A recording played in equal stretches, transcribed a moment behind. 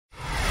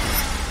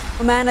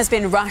A man has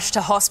been rushed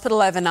to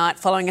hospital overnight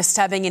following a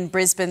stabbing in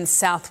Brisbane's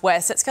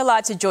southwest. Let's go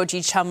live to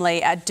Georgie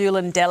Chumley at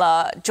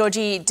Doolandella.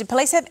 Georgie, did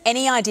police have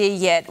any idea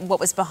yet what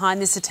was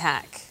behind this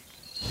attack?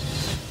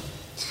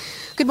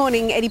 Good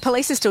morning, Eddie.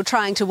 Police are still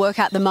trying to work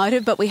out the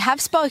motive, but we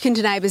have spoken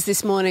to neighbours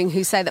this morning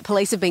who say that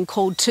police have been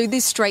called to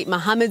this street,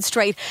 Mohammed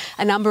Street,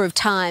 a number of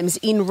times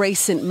in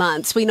recent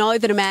months. We know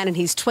that a man in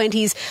his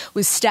 20s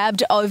was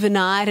stabbed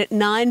overnight at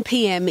 9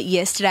 p.m.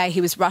 yesterday.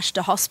 He was rushed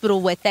to hospital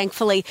where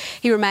thankfully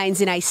he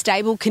remains in a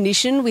stable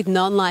condition with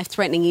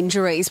non-life-threatening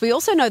injuries. We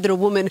also know that a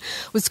woman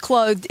was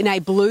clothed in a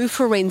blue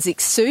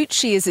forensic suit.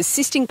 She is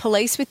assisting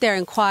police with their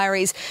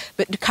inquiries,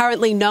 but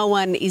currently no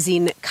one is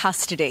in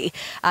custody.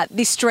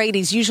 This street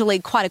is usually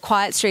quite a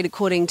quiet street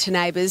according to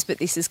neighbours, but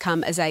this has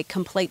come as a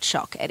complete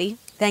shock. Eddie?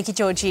 Thank you,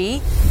 Georgie.